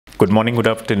Good morning, good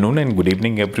afternoon, and good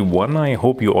evening, everyone. I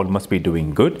hope you all must be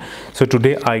doing good. So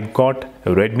today I got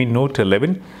Redmi Note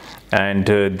 11 and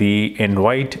the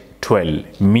Android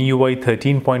 12 Miui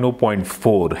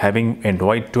 13.0.4 having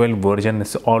Android 12 version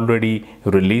is already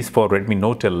released for Redmi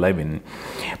Note 11,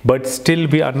 but still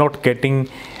we are not getting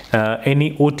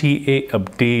any OTA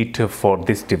update for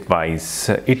this device.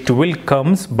 It will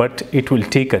comes, but it will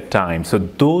take a time. So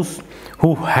those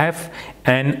who have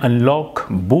an unlock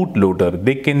bootloader,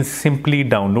 they can simply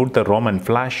download the ROM and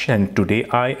flash, and today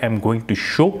I am going to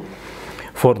show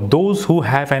for those who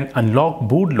have an unlock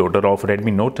bootloader of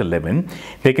Redmi Note 11,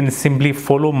 they can simply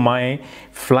follow my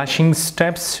flashing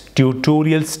steps,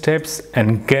 tutorial steps,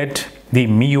 and get the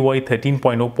Miui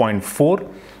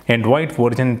 13.0.4 Android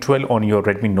version 12 on your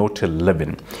Redmi Note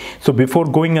 11. So before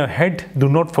going ahead, do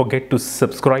not forget to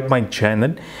subscribe my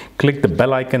channel, click the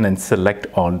bell icon and select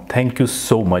all. Thank you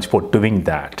so much for doing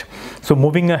that. So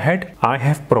moving ahead, I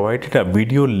have provided a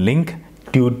video link,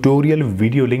 tutorial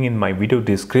video link in my video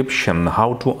description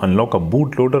how to unlock a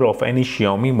bootloader of any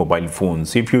Xiaomi mobile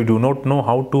phones. If you do not know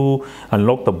how to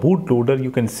unlock the bootloader, you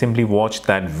can simply watch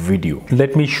that video.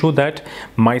 Let me show that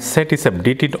my set is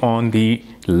updated on the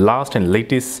last and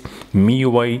latest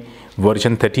Miui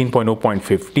version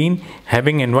 13.0.15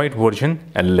 having Android version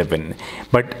 11.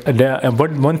 But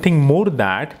one thing more,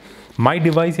 that my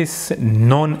device is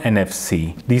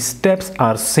non-NFC. The steps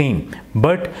are same,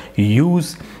 but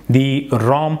use the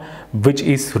ROM which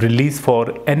is released for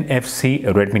NFC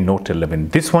Redmi Note 11.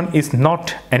 This one is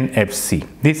not NFC.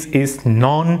 This is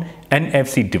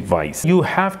non-NFC device. You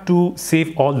have to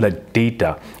save all the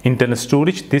data. Internal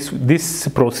storage, this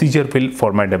procedure will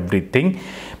format everything.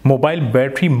 Mobile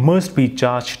battery must be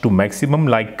charged to maximum,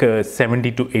 like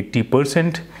 70 to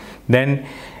 80%. Then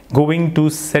going to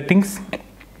settings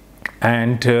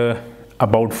and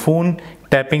about phone,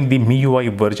 tapping the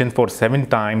Miui version for 7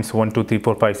 times, 1 2 3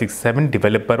 4 5 6 7.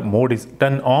 Developer mode is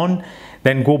turned on.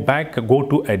 Then go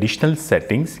to additional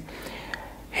settings.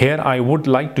 Here I would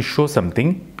like to show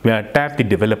something. Tap the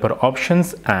developer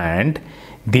options and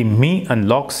the Mi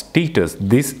unlock status.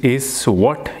 This is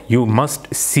what you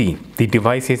must see. The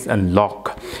device is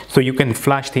unlocked, so you can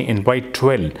flash the Android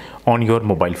 12 on your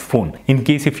mobile phone. In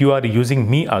case if you are using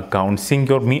Mi account, sync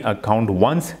your Mi account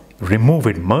once, remove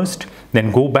it must,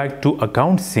 then go back to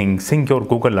account sync your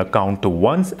Google account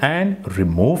once and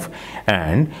remove.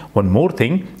 And one more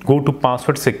thing, go to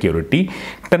password security,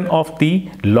 turn off the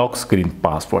lock screen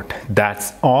password.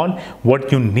 That's all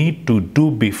what you need to do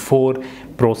before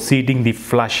proceeding the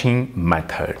flashing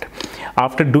method.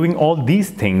 After doing all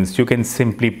these things, you can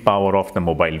simply power off the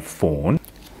mobile phone.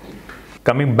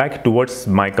 Coming back towards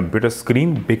my computer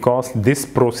screen, because this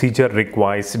procedure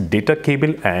requires data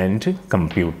cable and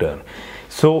computer.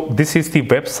 So this is the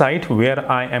website where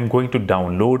I am going to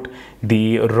download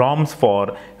the ROMs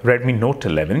for Redmi Note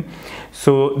 11.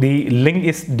 So the link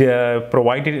is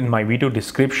provided in my video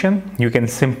description. You can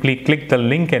simply click the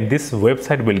link and this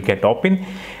website will get open.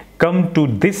 Come to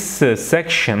this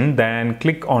section, then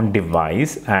click on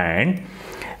device and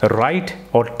write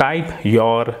or type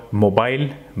your mobile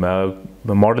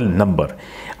model number.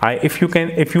 If you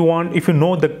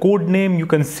know the code name, you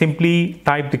can simply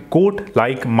type the code.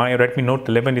 Like my Redmi Note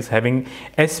 11 is having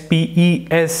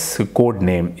SPES code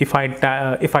name. If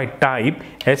I type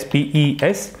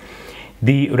SPES,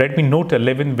 the Redmi Note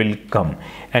 11 will come.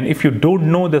 And if you don't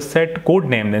know the set code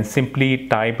name, then simply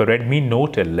type Redmi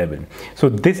Note 11. So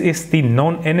this is the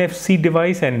non-NFC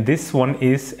device and this one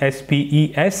is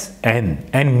SPES.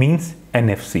 N means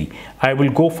NFC. I will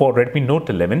go for Redmi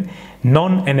Note 11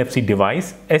 non-NFC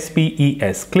device,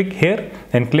 SPES. Click here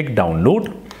and click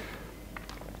download.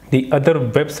 The other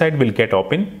website will get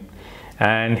open.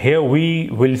 And here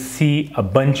we will see a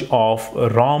bunch of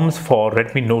ROMs for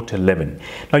Redmi Note 11.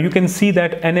 Now you can see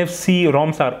that NFC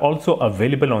ROMs are also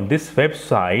available on this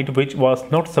website, which was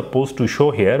not supposed to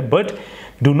show here, but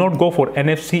do not go for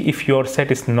NFC if your set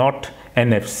is not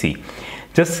NFC.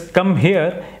 Just come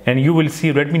here and you will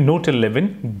see Redmi Note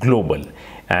 11 Global,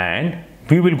 and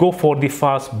we will go for the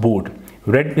fast boot.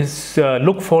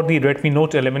 Look for the Redmi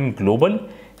Note 11 Global,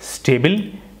 stable,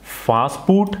 fast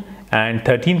boot and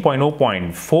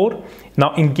 13.0.4.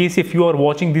 Now in case if you are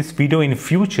watching this video in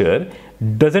future,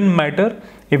 doesn't matter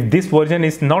if this version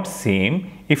is not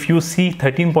same. If you see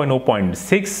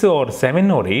 13.0.6 or 7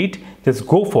 or 8, just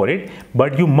go for it,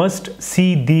 but you must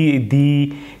see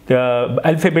the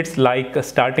alphabets like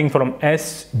starting from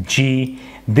S, G.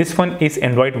 This one is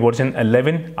Android version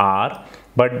 11 R,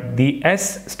 but the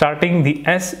S, starting the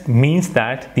S means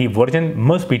that the version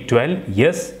must be 12.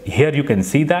 Yes, here you can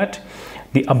see that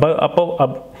the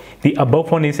The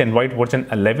above one is Android version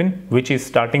 11, which is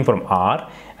starting from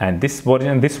R, and this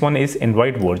one is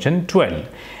Android version 12,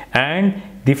 and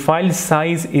the file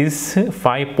size is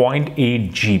 5.8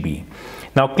 GB.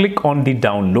 Now click on the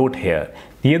download here.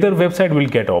 The other website will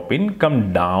get open.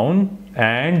 Come down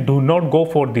and do not go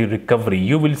for the recovery.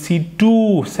 You will see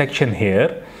two sections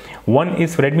here. One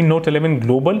is Redmi Note 11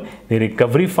 Global, the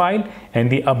recovery file,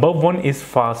 and the above one is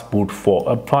fast boot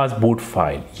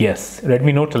file. Yes,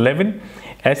 Redmi Note 11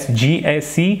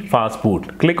 SGSC fast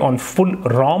boot. Click on full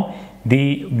ROM.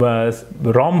 The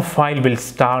ROM file will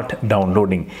start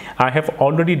downloading. I have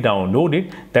already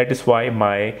downloaded. That is why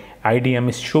my IDM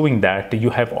is showing that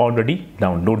you have already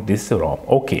downloaded this ROM.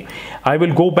 Okay, I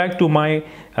will go back to my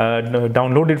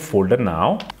downloaded folder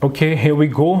now. Okay, here we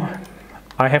go.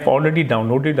 I have already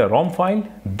downloaded a ROM file,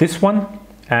 this one,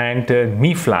 and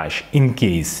Mi Flash. In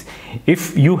case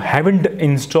if you haven't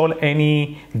installed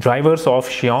any drivers of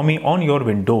Xiaomi on your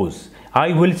Windows,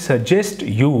 I will suggest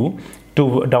you to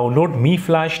download Mi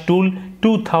Flash tool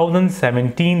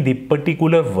 2017, the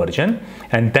particular version,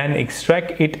 and then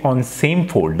extract it on same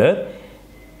folder.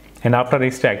 And after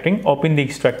extracting, open the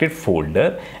extracted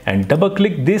folder and double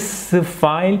click this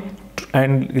file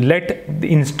and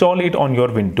install it on your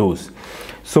Windows.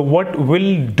 So what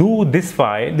will do this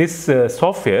file, this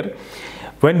software,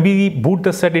 when we boot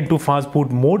the set into fast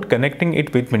boot mode, connecting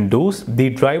it with Windows,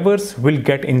 the drivers will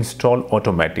get installed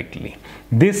automatically.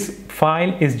 This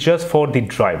file is just for the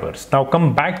drivers. Now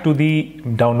come back to the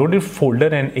downloaded folder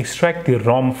and extract the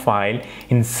ROM file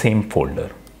in same folder.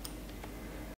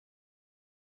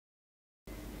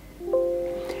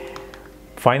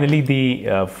 Finally,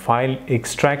 the file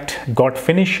extract got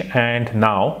finished, and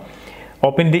now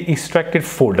open the extracted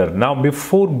folder. Now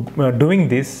before doing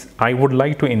this, I would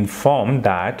like to inform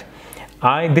that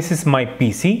this is my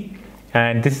PC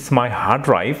and this is my hard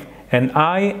drive, and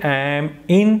I am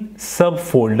in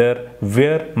subfolder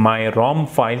where my ROM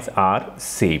files are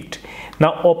saved.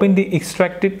 Now open the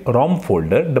extracted ROM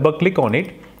folder, double click on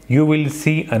it. You will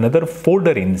see another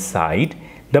folder inside.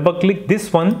 Double click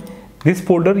this one. This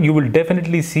folder, you will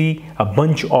definitely see a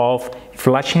bunch of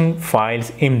flashing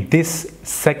files in this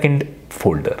second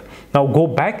folder. Now go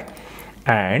back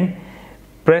and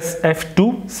press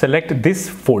F2, select this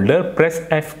folder, press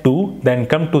F2, then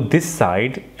come to this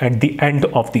side at the end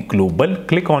of the global,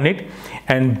 click on it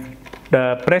and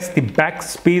press the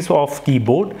backspace of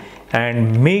keyboard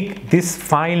and make this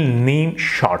file name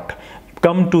short.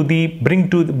 Come to the bring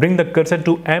the cursor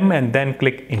to M and then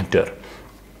click enter.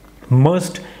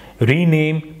 Must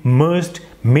rename, must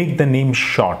make the name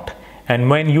short. And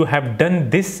when you have done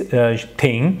this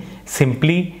thing,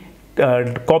 simply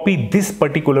copy this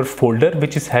particular folder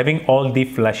which is having all the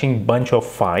flashing bunch of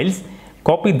files.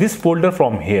 Copy this folder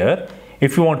from here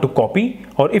if you want to copy,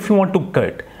 or if you want to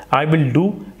cut. I will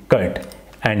do cut,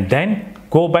 and then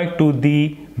go back to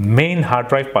the main hard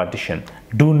drive partition.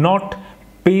 Do not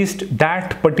paste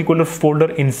that particular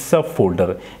folder in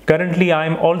subfolder. Currently I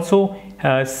am also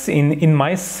in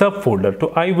my subfolder,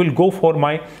 so I will go for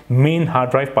my main hard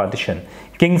drive partition.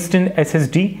 Kingston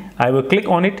SSD, I will click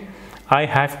on it. I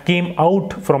have came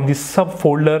out from the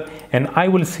subfolder and I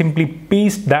will simply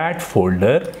paste that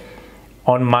folder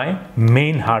on my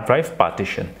main hard drive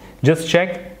partition. Just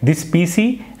check this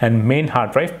PC and main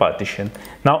hard drive partition.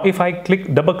 Now if I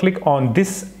double click on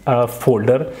this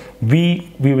folder,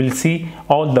 we will see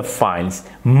all the files.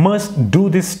 Must do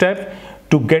this step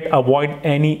to avoid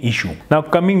any issue. Now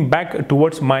coming back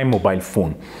towards my mobile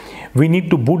phone, we need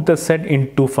to boot the set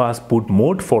into fast boot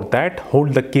mode. For that,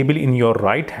 hold the cable in your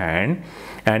right hand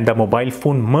and the mobile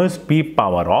phone must be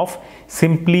power off.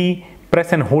 Simply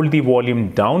press and hold the volume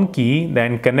down key,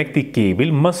 then connect the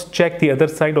cable. Must check the other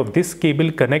side of this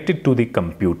cable connected to the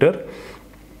computer.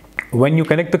 When you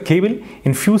connect the cable,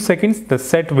 in few seconds the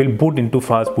set will boot into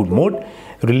fast boot mode.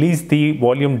 Release the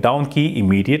volume down key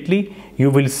immediately. You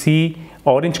will see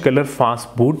orange color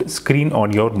fast boot screen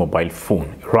on your mobile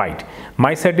phone. Right,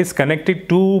 my set is connected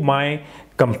to my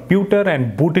computer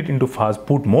and booted into fast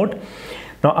boot mode.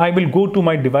 Now I will go to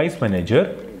my device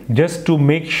manager just to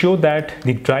make sure that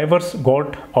the drivers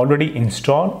got already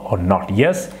installed or not.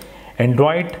 Yes,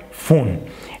 Android phone,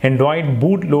 Android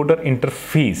bootloader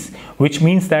interface, which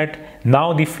means that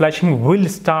now the flashing will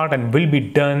start and will be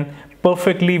done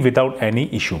perfectly without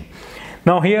any issue.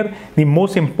 Now here the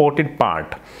most important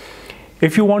part,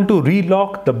 If you want to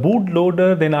relock the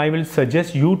bootloader, then I will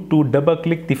suggest you to double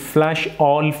click the flash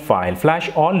all file, flash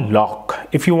all lock.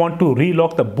 If you want to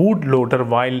relock the bootloader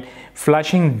while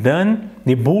flashing done,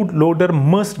 the bootloader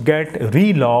must get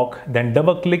relock, then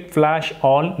double click flash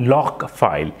all lock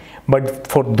file. But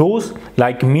for those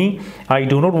like me, I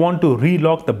do not want to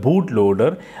relock the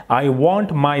bootloader. I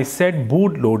want my said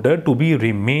bootloader to be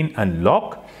remain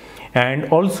unlocked. And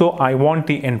also I want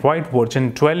the Android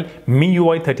version 12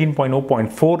 Miui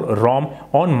 13.0.4 ROM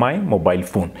on my mobile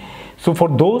phone. So for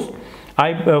those,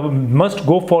 I must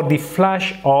go for the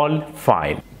flash all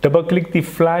file. Double click the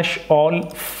flash all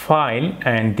file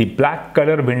and the black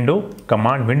color window,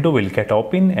 command window will get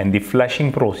open and the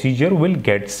flashing procedure will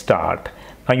get start.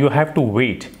 Now you have to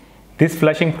wait. This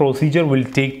flashing procedure will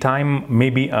take time,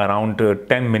 maybe around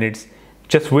 10 minutes.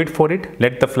 Just wait for it,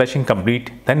 let the flashing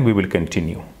complete, then we will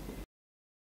continue.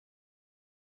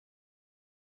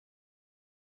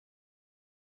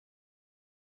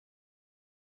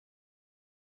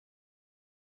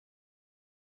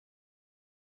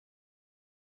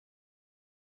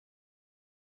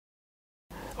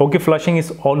 Okay, flushing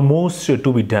is almost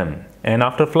to be done, and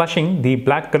after flushing, the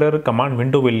black color command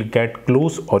window will get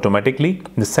closed automatically.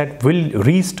 The set will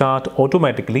restart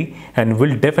automatically and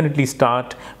will definitely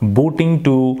start booting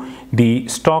to the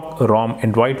stock ROM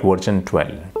Android version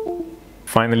 12.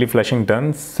 Finally, flashing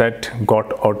done, set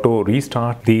got auto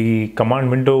restart, the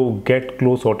command window get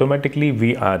closed automatically.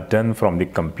 We are done from the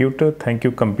computer. Thank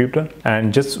you, computer.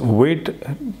 And just wait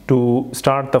to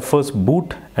start the first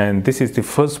boot, and this is the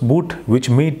first boot, which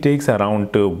may takes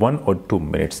around 1 or 2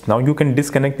 minutes. Now you can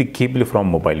disconnect the cable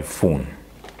from mobile phone.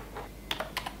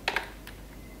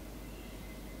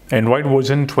 Android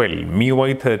version 12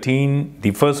 Miui 13,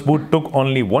 the first boot took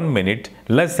only 1 minute,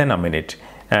 less than a minute,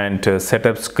 and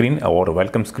setup screen or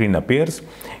welcome screen appears.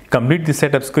 Complete the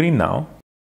setup screen now.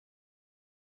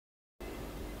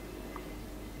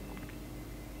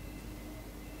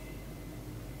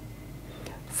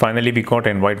 Finally, we got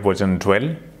Android version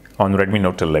 12 on Redmi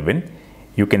Note 11.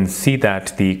 You can see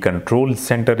that the control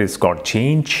center is got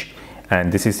changed,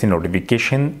 and this is the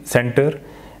notification center.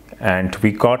 And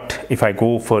we got, if I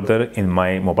go further in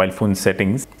my mobile phone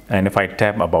settings and if I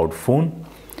tap about phone,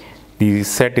 the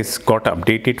set is got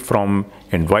updated from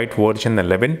Android version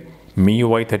 11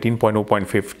 Miui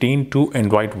 13.0.15 to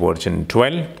Android version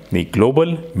 12, the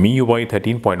global Miui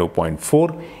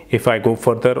 13.0.4. If I go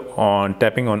further on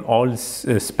tapping on all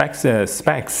specs,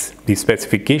 the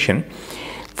specification,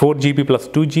 4GB plus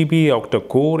 2GB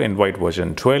octa-core Android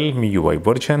version 12 Miui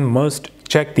version must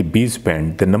check the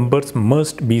baseband. The numbers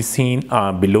must be seen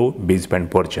below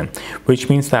baseband version, which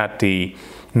means that the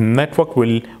network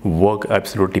will work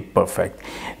absolutely perfect.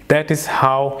 That is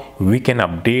how we can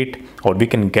update or we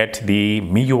can get the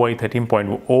Miui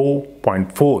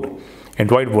 13.0.4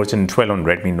 Android version 12 on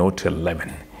Redmi Note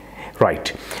 11.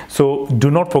 Right, so do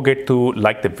not forget to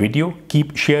like the video,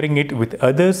 keep sharing it with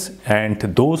others, and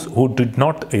those who did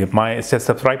not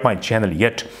subscribe my channel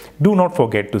yet, do not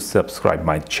forget to subscribe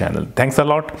my channel. Thanks a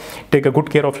lot. Take a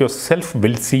good care of yourself.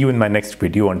 We'll see you in my next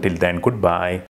video. Until then, goodbye.